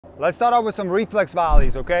Let's start out with some reflex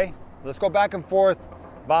volleys, okay? Let's go back and forth,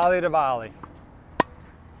 volley to volley.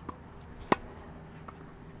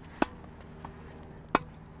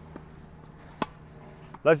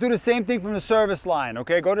 Let's do the same thing from the service line,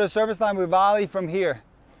 okay? Go to the service line, we volley from here.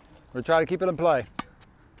 We'll try to keep it in play.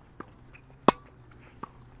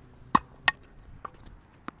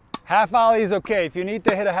 Half volley is okay. If you need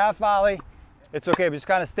to hit a half volley, it's okay, but just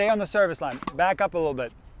kind of stay on the service line. Back up a little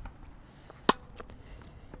bit.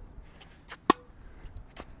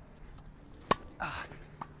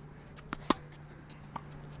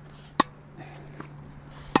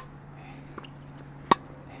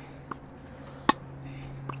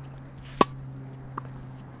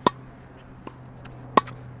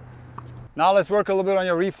 Now let's work a little bit on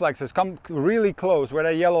your reflexes. Come really close where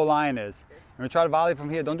that yellow line is. And we try to volley from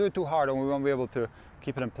here. Don't do it too hard or we won't be able to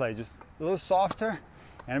keep it in play. Just a little softer,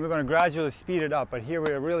 and we're going to gradually speed it up. But here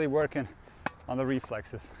we're really working on the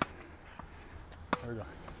reflexes. There we go.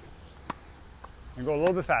 And go a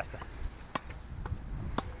little bit faster.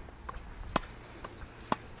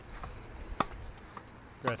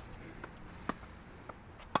 Good.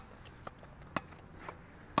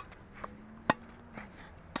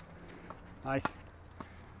 Nice.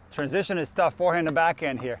 Transition is tough, forehand and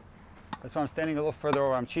backhand here. That's why I'm standing a little further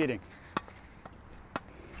over, I'm cheating.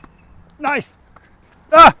 Nice!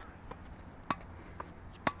 Ah!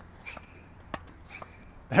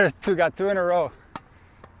 There's two, got two in a row.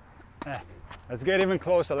 Let's get even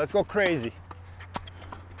closer, let's go crazy.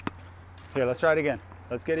 Here, let's try it again.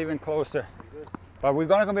 Let's get even closer. But we're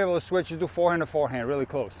not gonna be able to switch to forehand to forehand, really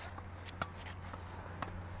close.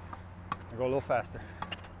 I'll go a little faster.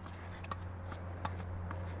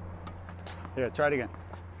 Here, try it again.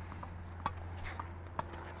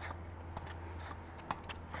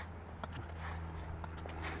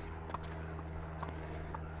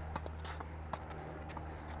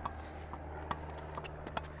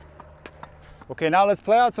 Okay, now let's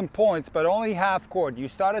play out some points, but only half court. You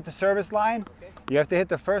start at the service line. Okay. You have to hit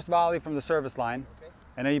the first volley from the service line, okay,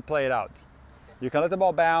 and then you play it out. You can let the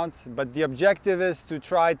ball bounce, but the objective is to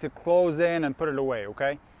try to close in and put it away,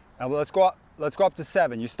 okay? And let's go up to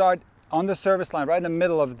 7. You start on the service line, right in the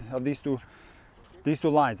middle of these two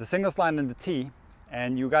lines, the singles line and the tee,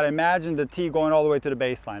 and you got to imagine the tee going all the way to the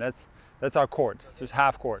baseline. That's our court. It's just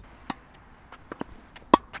half court.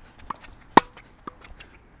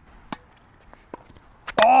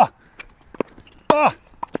 Oh! Oh!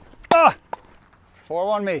 Oh!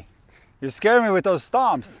 4-1 me. You're scaring me with those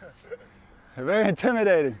stomps. They're very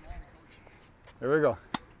intimidating. Here we go.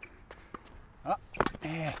 Oh.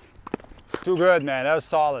 Too good, man. That was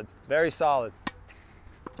solid. Very solid.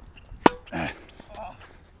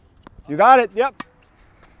 You got it. Yep.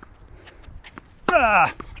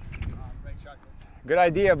 Good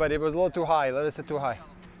idea, but it was a little too high. Let us hit too high.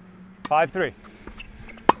 5-3.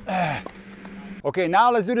 Okay, now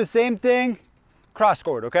let's do the same thing cross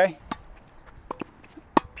court, okay?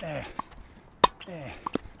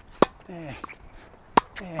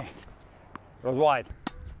 Goes wide.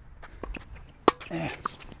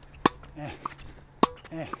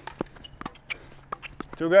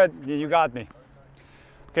 Too good, you got me.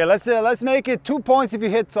 Okay, let's make it 2 points if you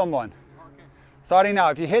hit someone. Okay. Starting now,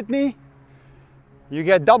 if you hit me, you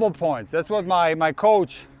get double points. That's what my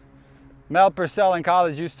coach, Mel Purcell in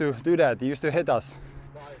college used to do that. He used to hit us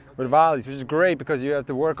with volleys, which is great because you have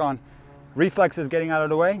to work on reflexes getting out of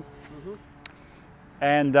the way. Mm-hmm.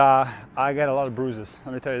 And I get a lot of bruises,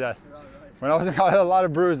 let me tell you that. Right. When I was in college, I had a lot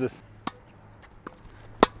of bruises.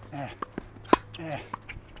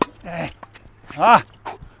 Ah!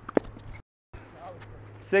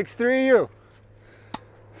 6-3 you.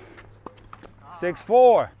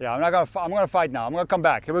 6-4. Yeah, I'm gonna fight now. I'm gonna come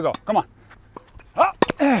back. Here we go. Come on. Ah!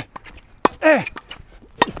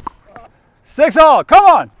 6-all. Come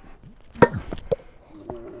on.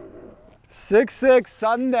 6-6.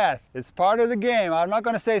 Sudden death. It's part of the game. I'm not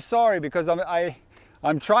gonna say sorry because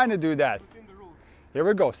I'm trying to do that. Here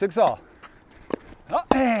we go. 6-all.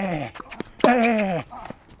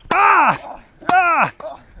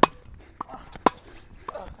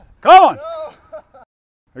 Come on!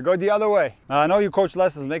 We go the other way. I know you coach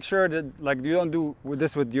lessons. Make sure that you don't do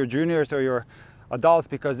this with your juniors or your adults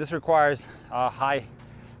because this requires a high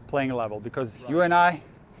playing level. Because you and I,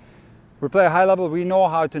 we play a high level. We know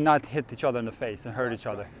how to not hit each other in the face and hurt each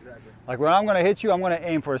other. Exactly. Like when I'm going to hit you, I'm going to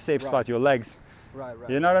aim for a safe spot, your legs. Right.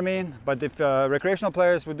 You know what I mean? But if recreational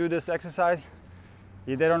players would do this exercise,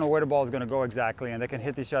 they don't know where the ball is going to go exactly, and they can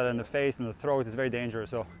hit each other in the face and the throat. It's very dangerous.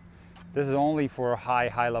 So this is only for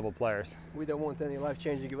high level players. We don't want any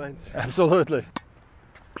life-changing events. Absolutely.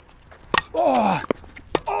 Oh!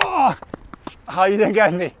 Oh! How you didn't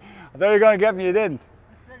get me? I thought you were going to get me, you didn't.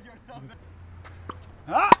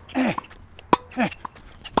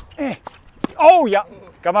 Oh, yeah.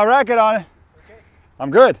 Got my racket on it. I'm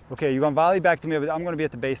good. Okay, you're going to volley back to me, but I'm going to be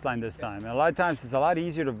at the baseline this time. And a lot of times it's a lot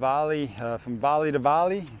easier to volley from volley to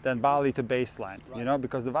volley than volley to baseline, you know,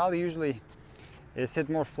 because the volley usually is hit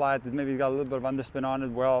more flat. Maybe you got a little bit of underspin on it.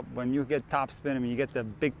 Well, when you get top spin, I mean, you get the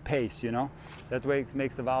big pace, you know. That way it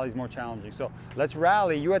makes the volleys more challenging. So let's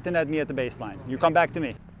rally. You at the net, me at the baseline. You come back to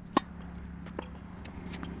me.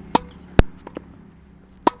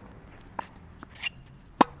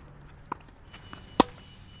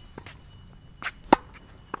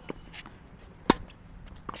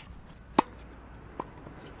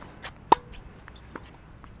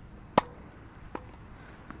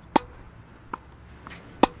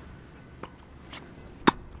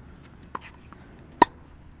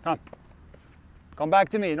 Come. Come back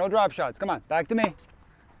to me. No drop shots. Come on. Back to me.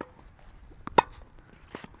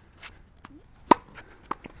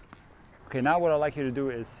 Okay, now what I'd like you to do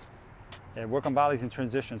is work on volleys in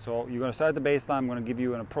transition. So you're going to start at the baseline. I'm going to give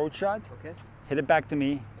you an approach shot. Okay. Hit it back to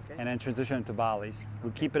me, okay, and then transition into volleys. We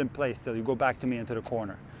keep it in place till you go back to me into the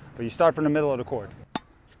corner. But you start from the middle of the court.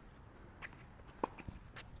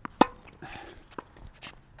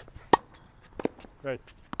 Good.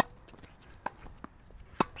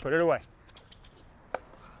 Put it away.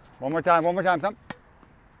 One more time, come.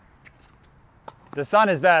 The sun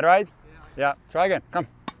is bad, right? Yeah, try again, come.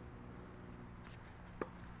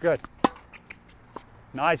 Good.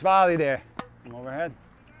 Nice volley there. Come overhead.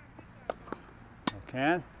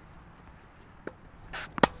 Okay.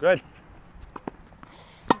 Good.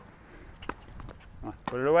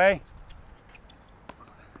 Put it away.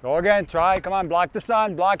 Go again, try, come on, block the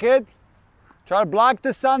sun, block it. Try to block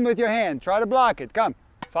the sun with your hand. Try to block it, come.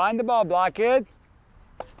 Find the ball, block it.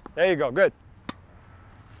 There you go, good.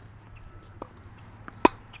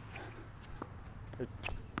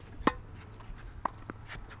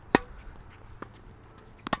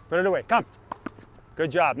 Put it away, come.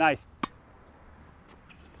 Good job, nice.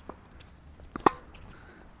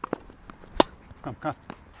 Come.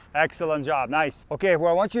 Excellent job, nice. Okay, what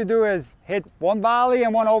I want you to do is hit one volley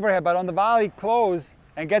and one overhead, but on the volley, close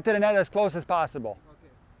and get to the net as close as possible. Okay.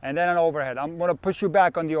 And then an overhead. I'm gonna push you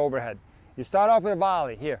back on the overhead. You start off with a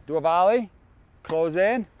volley. Here, do a volley, close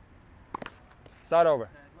in, start over.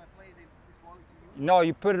 Do I play this volley to you? No,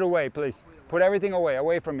 you put it away, please. Put everything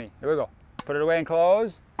away from me. Here we go. Put it away and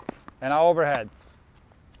close, and our overhead.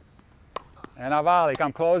 And our volley,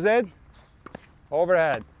 come, close it,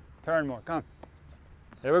 overhead, turn more, come.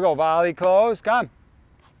 Here we go, volley, close, come.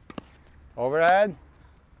 Overhead.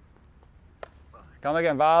 Come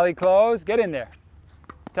again, volley, close, get in there.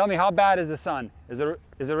 Tell me, how bad is the sun? Is it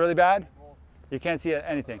really bad? You can't see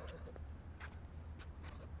anything.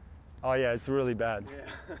 Oh yeah, it's really bad.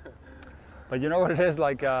 Yeah. But you know what it is,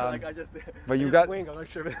 like I just but you got swing, I'm not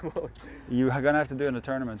sure you're gonna have to do it in a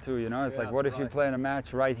tournament too, you know? It's like, what if you play in a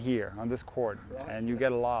match right here on this court and you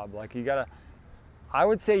get a lob? Like, you gotta, I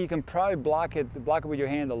would say you can probably block it with your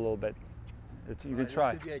hand a little bit. You can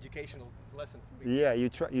try. This could be an educational lesson for me. Yeah,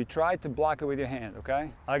 you try to block it with your hand,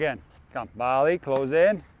 okay? Again, come, volley, close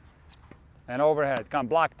in, and overhead. Come,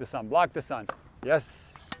 block the sun, block the sun.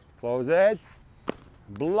 Yes, close it,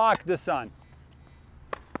 block the sun.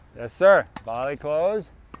 Yes, sir. Volley,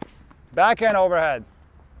 close, backhand overhead.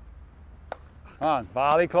 Come on,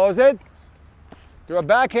 volley, close it. Do a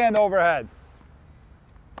backhand overhead.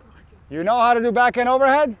 You know how to do backhand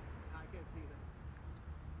overhead? I can't see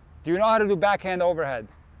that. Do you know how to do backhand overhead?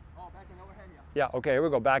 Oh, backhand overhead, yeah. Yeah, okay, here we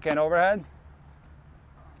go. Backhand overhead.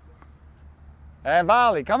 And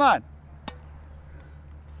volley, come on.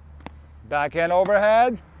 Backhand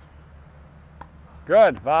overhead.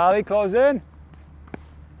 Good. Volley, close in.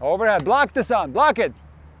 Overhead. Block the sun. Block it.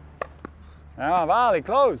 Now, volley,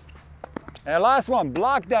 close. And last one.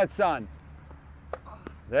 Block that sun.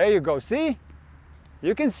 There you go. See?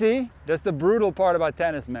 You can see. That's the brutal part about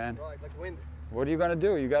tennis, man. Right, like wind. What are you going to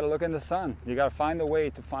do? You got to look in the sun. You got to find a way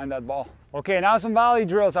to find that ball. Okay, now some volley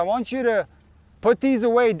drills. I want you to put these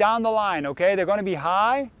away down the line, okay? They're going to be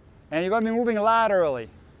high, and you're going to be moving laterally,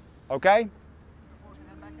 okay?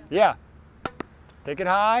 Yeah. Take it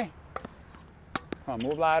high. Come on,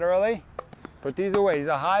 move laterally. Put these away. These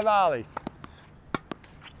are high volleys.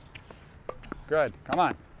 Good. Come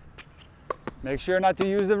on. Make sure not to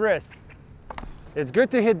use the wrist. It's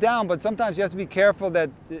good to hit down, but sometimes you have to be careful that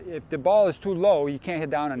if the ball is too low, you can't hit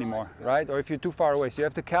down anymore, right? Or if you're too far away. So you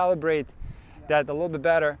have to calibrate that a little bit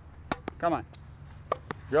better. Come on.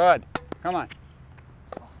 Good. Come on.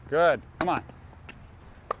 Good. Come on.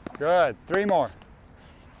 Good. 3 more.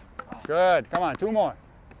 Good. Come on. 2 more.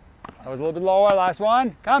 That was a little bit lower. Last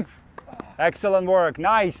one. Come. Excellent work,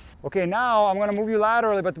 nice. Okay, now I'm gonna move you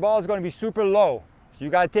laterally, but the ball is gonna be super low. So you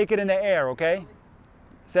gotta take it in the air, okay?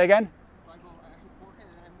 Say again? So I hit forehand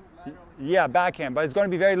and then I move laterally? Yeah, backhand, but it's gonna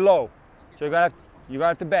be very low. So you're gonna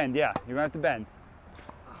have to bend, yeah, you're gonna have to bend.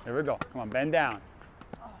 There we go, come on, bend down.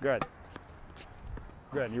 Good.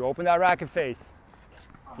 Good, you open that racket face.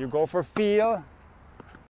 You go for feel.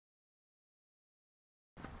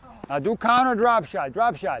 Now do counter drop shot,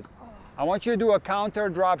 drop shot. I want you to do a counter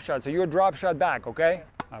drop shot, so you drop shot back, okay?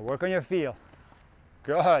 All right, work on your feel.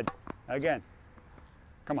 Good. Again.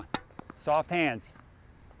 Come on. Soft hands.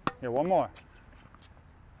 Here, one more.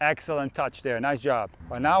 Excellent touch there, nice job.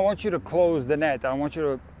 But now I want you to close the net. I want you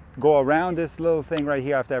to go around this little thing right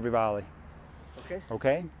here after every volley. Okay.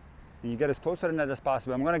 Okay? And you get as close to the net as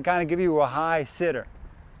possible. I'm gonna kind of give you a high sitter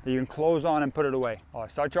that you can close on and put it away. All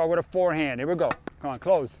right, start you out with a forehand. Here we go. Come on,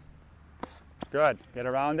 close. Good. Get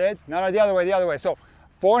around it. No, the other way, the other way. So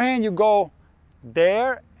forehand, you go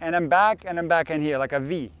there and then back in here, like a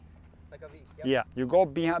V. Like a V. Yep. Yeah, you go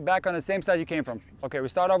behind, back on the same side you came from. Okay, we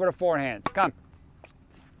start out with a forehand. Come.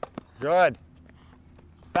 Good.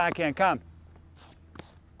 Backhand, come.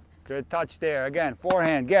 Good touch there. Again,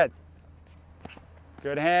 forehand, get.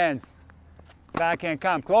 Good hands. Backhand,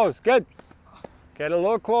 come. Close. Good. Get a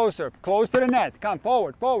little closer. Close to the net. Come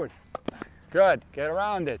forward, forward. Good. Get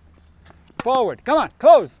around it. Forward. Come on.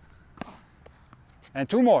 Close. And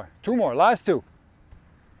two more. Two more. Last two.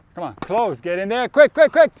 Come on. Close. Get in there. Quick,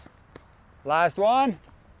 quick, quick. Last one.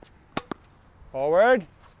 Forward.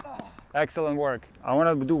 Excellent work. I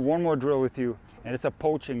want to do one more drill with you, and it's a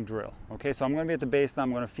poaching drill. Okay, so I'm going to be at the baseline.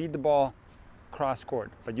 I'm going to feed the ball cross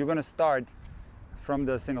court, but you're going to start from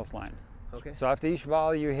the singles line. Okay. So after each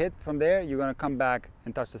volley you hit from there, you're going to come back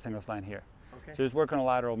and touch the singles line here. Okay. So just work on a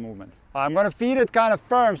lateral movement. I'm going to feed it kind of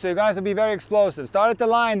firm, so you're going to have to be very explosive. Start at the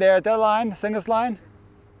line there, at that line, singles line.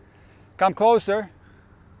 Come closer.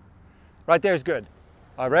 Right there is good.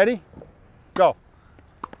 All right, ready? Go.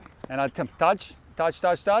 And I'll touch, touch,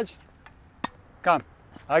 touch, touch. Come.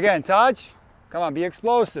 Again, touch. Come on, be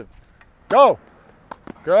explosive. Go.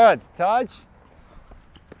 Good. Touch.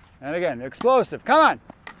 And again, explosive. Come on.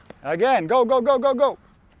 Again, go, go, go, go, go.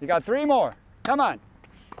 You got three more. Come on.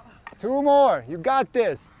 Two more. You got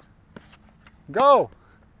this. Go.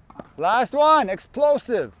 Last one.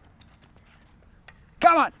 Explosive.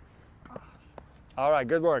 Come on. All right,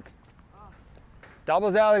 good work.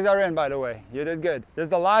 Doubles alleys are in, by the way. You did good. This is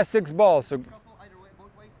the last 6 balls. So, Shuffle either way,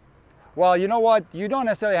 both ways? well, you know what? You don't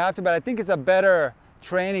necessarily have to, but I think it's a better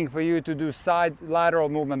training for you to do side lateral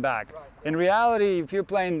movement back. Right. In reality, if you're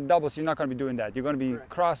playing doubles, you're not going to be doing that. You're going to be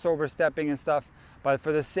crossover stepping and stuff. But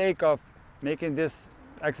for the sake of making this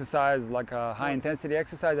exercise like a high intensity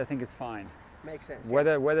exercise, I think it's fine. Makes sense.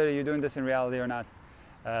 Whether you're doing this in reality or not,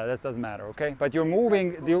 that doesn't matter. Okay, but you're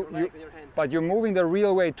moving. But you're moving the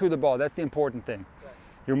real way to the ball. That's the important thing. Right.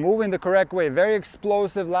 You're moving the correct way. Very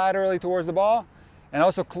explosive laterally towards the ball, and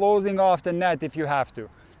also closing off the net if you have to.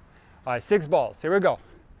 All right, 6 balls. Here we go.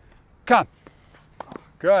 Come.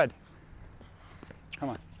 Good. Come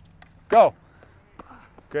on. Go.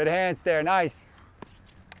 Good hands there. Nice.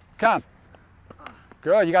 Come.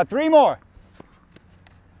 Good. You got 3 more.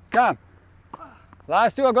 Come.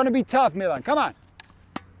 Last 2 are going to be tough, Milan. Come on.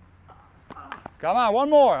 Come on. 1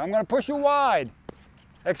 more. I'm going to push you wide.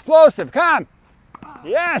 Explosive. Come.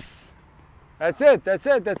 Yes. That's it. That's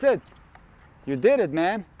it. That's it. You did it,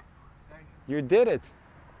 man. You did it.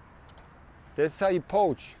 This is how you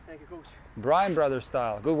poach. Thank you, Coach. Bryan Brothers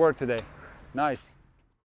style. Good work today. Nice.